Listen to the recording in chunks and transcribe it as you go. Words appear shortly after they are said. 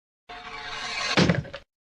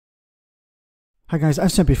Hi guys,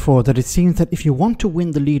 I've said before that it seems that if you want to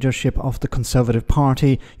win the leadership of the Conservative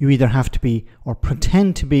Party, you either have to be, or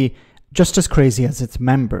pretend to be, just as crazy as its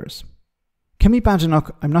members. Kemi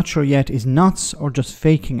Badenoch, I'm not sure yet, is nuts or just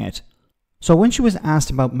faking it. So when she was asked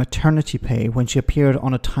about maternity pay when she appeared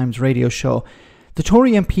on a Times radio show, the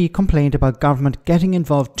Tory MP complained about government getting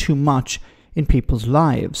involved too much in people's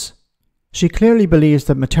lives. She clearly believes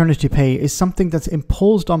that maternity pay is something that's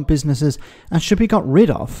imposed on businesses and should be got rid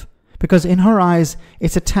of, because in her eyes,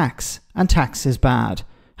 it's a tax, and tax is bad.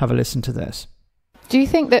 Have a listen to this. Do you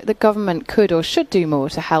think that the government could or should do more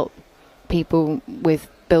to help people with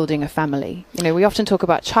building a family? You know, we often talk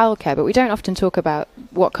about childcare, but we don't often talk about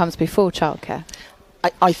what comes before childcare.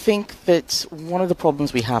 I think that one of the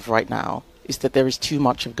problems we have right now is that there is too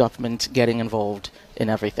much of government getting involved in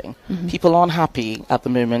everything. Mm-hmm. People aren't happy at the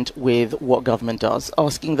moment with what government does.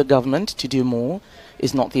 Asking the government to do more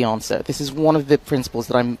is not the answer. This is one of the principles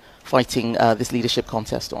that I'm fighting this leadership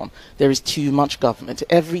contest on. There is too much government.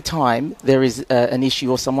 Every time there is an issue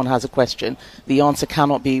or someone has a question, the answer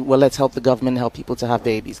cannot be, well, let's help the government help people to have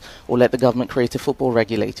babies, or let the government create a football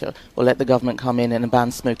regulator, or let the government come in and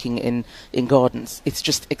ban smoking in gardens. It's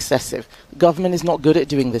just excessive. Government is not good at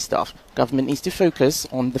doing this stuff. Government needs to focus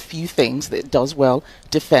on the few things that it does well,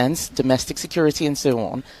 defence, domestic security and so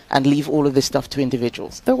on, and leave all of this stuff to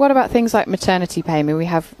individuals. But what about things like maternity pay? I mean, we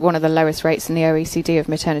have one of the lowest rates in the OECD of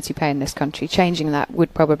maternity pay in this country. Changing that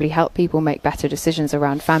would probably help people make better decisions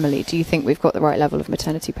around family. Do you think we've got the right level of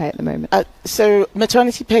maternity pay at the moment? So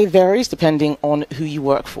maternity pay varies depending on who you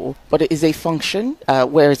work for, but it is a function,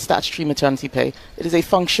 where it's statutory maternity pay, it is a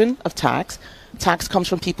function of tax. Tax comes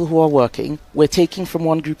from people who are working. We're taking from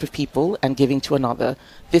one group of people and giving to another.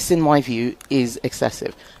 This, in my view, is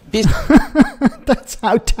excessive. That's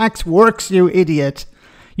how tax works, you idiot.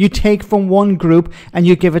 You take from one group and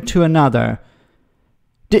you give it to another.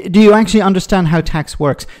 Do you actually understand how tax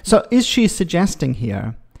works? So is she suggesting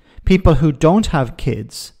here people who don't have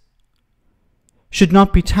kids should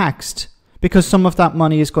not be taxed because some of that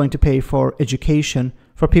money is going to pay for education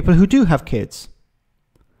for people who do have kids?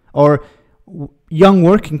 Or young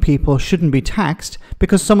working people shouldn't be taxed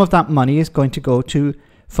because some of that money is going to go to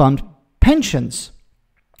fund pensions?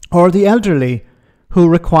 Or the elderly who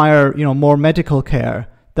require, more medical care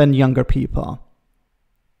than younger people?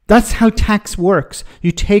 That's how tax works.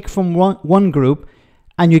 You take from one group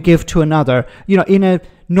and you give to another. In a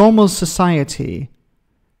normal society,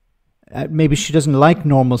 maybe she doesn't like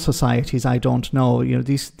normal societies, I don't know.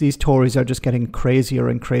 These Tories are just getting crazier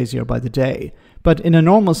and crazier by the day. But in a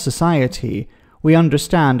normal society, we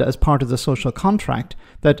understand as part of the social contract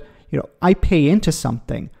that, I pay into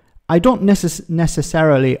something. I don't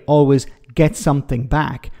necessarily always get something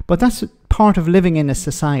back, but that's part of living in a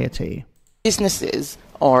society. Businesses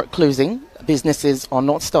are closing, businesses are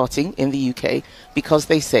not starting in the UK because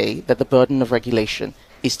they say that the burden of regulation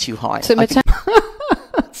is too high. So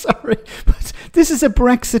sorry, but this is a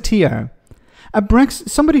Brexiteer.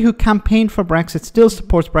 Somebody who campaigned for Brexit, still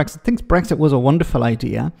supports Brexit, thinks Brexit was a wonderful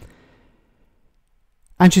idea.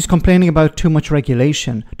 And she's complaining about too much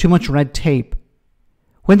regulation, too much red tape.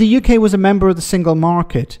 When the UK was a member of the single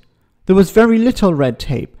market, there was very little red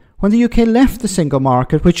tape. When the UK left the single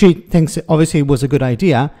market, which she thinks obviously was a good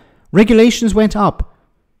idea, regulations went up.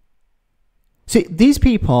 See, these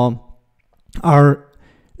people are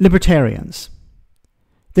libertarians.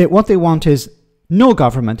 What they want is no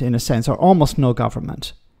government, in a sense, or almost no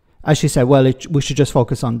government. As she said, we should just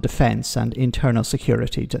focus on defence and internal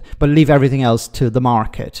security, but leave everything else to the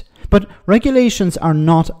market. But regulations are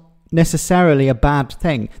not necessarily a bad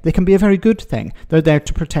thing. They can be a very good thing. They're there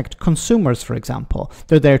to protect consumers, for example.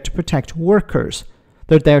 They're there to protect workers.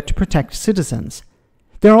 They're there to protect citizens.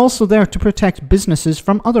 They're also there to protect businesses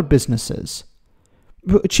from other businesses.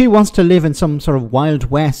 She wants to live in some sort of Wild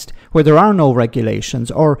West where there are no regulations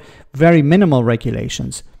or very minimal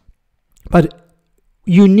regulations. But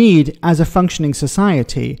you need, as a functioning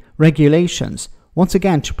society, regulations, once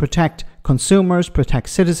again, to protect consumers, protect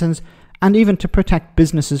citizens, and even to protect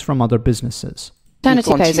businesses from other businesses.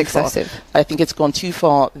 Maternity pay is excessive. I think it's gone too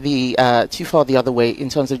far the other way in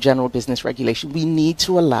terms of general business regulation. We need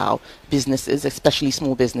to allow businesses, especially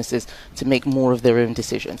small businesses, to make more of their own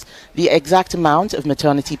decisions. The exact amount of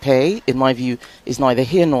maternity pay, in my view, is neither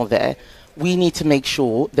here nor there. We need to make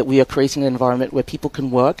sure that we are creating an environment where people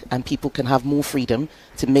can work and people can have more freedom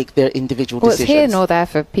to make their individual decisions. Well, it's here nor there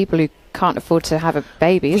for people who can't afford to have a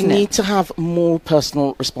baby, isn't it? We need to have more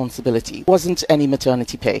personal responsibility. There wasn't any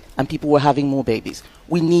maternity pay and people were having more babies.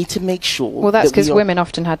 We need to make sure... Well, that's because women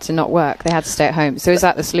often had to not work. They had to stay at home. So is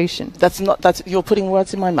that the solution? You're putting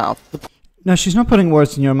words in my mouth. No, she's not putting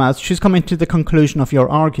words in your mouth. She's coming to the conclusion of your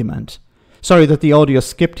argument. Sorry that the audio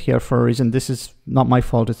skipped here for a reason. This is not my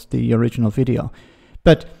fault. It's the original video.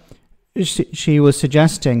 But she was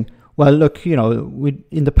suggesting, well, look, you know,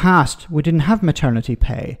 in the past, we didn't have maternity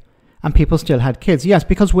pay and people still had kids. Yes,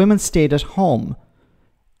 because women stayed at home.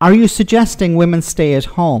 Are you suggesting women stay at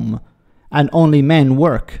home and only men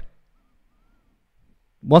work?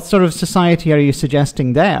 What sort of society are you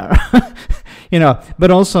suggesting there? You know, but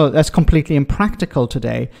also that's completely impractical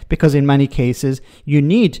today, because in many cases you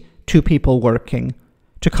need two people working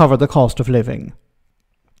to cover the cost of living.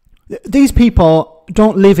 These people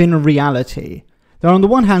don't live in reality. They're on the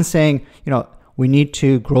one hand saying, you know, we need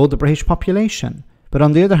to grow the British population, but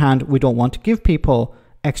on the other hand, we don't want to give people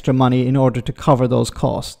extra money in order to cover those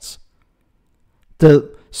costs. They'll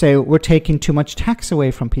say we're taking too much tax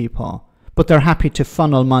away from people, but they're happy to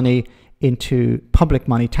funnel money into public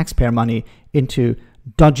money, taxpayer money, into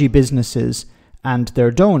dodgy businesses and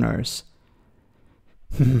their donors.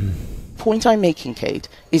 Point I'm making, Kate,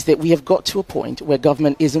 is that we have got to a point where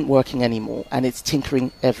government isn't working anymore and it's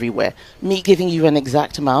tinkering everywhere. Me giving you an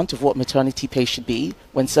exact amount of what maternity pay should be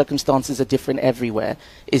when circumstances are different everywhere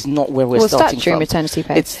is not where we're starting statutory from. Maternity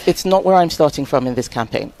pay. It's not where I'm starting from in this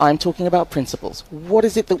campaign. I'm talking about principles. What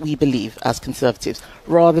is it that we believe as Conservatives,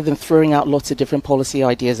 rather than throwing out lots of different policy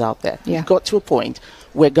ideas out there? Yeah. We've got to a point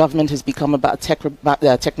where government has become about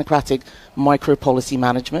technocratic micro-policy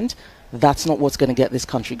management. That's not what's going to get this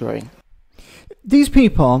country growing. These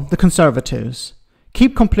people, the Conservatives,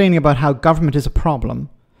 keep complaining about how government is a problem.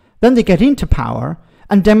 Then they get into power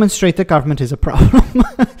and demonstrate that government is a problem.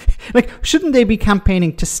 Like, shouldn't they be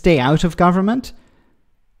campaigning to stay out of government?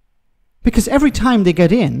 Because every time they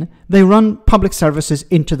get in, they run public services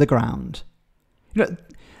into the ground. You know,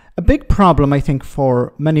 a big problem, I think,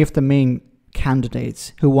 for many of the main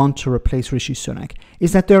candidates who want to replace Rishi Sunak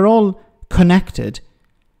is that they're all connected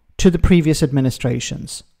to the previous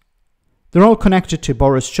administrations. They're all connected to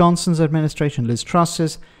Boris Johnson's administration, Liz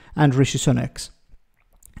Truss's, and Rishi Sunak's.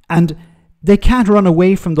 And they can't run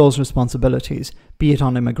away from those responsibilities, be it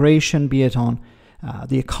on immigration, be it on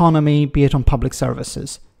the economy, be it on public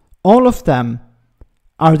services. All of them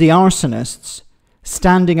are the arsonists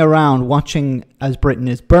standing around watching as Britain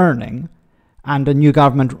is burning, and a new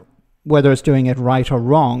government, whether it's doing it right or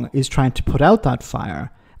wrong, is trying to put out that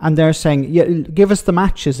fire. And they're saying, yeah, give us the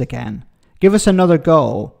matches again. Give us another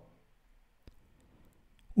go.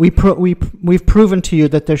 We've proven to you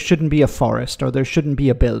that there shouldn't be a forest or there shouldn't be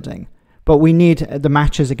a building, but we need the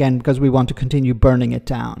matches again because we want to continue burning it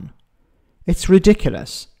down. It's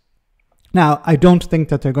ridiculous. Now, I don't think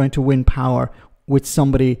that they're going to win power with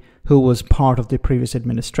somebody who was part of the previous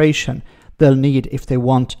administration. They'll need, if they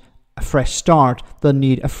want a fresh start, they'll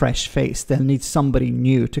need a fresh face. They'll need somebody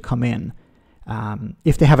new to come in.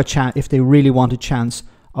 If they have a chance, if they really want a chance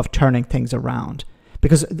of turning things around.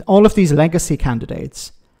 Because all of these legacy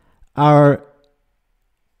candidates are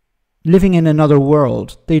living in another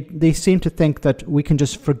world. They seem to think that we can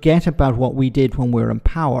just forget about what we did when we were in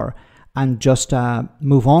power and just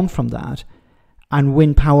move on from that and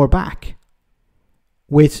win power back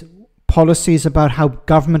with policies about how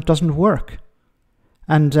government doesn't work.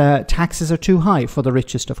 And taxes are too high for the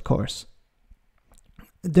richest, of course.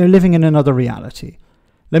 They're living in another reality.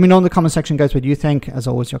 Let me know in the comment section, guys, what you think. As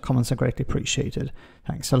always, your comments are greatly appreciated.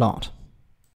 Thanks a lot.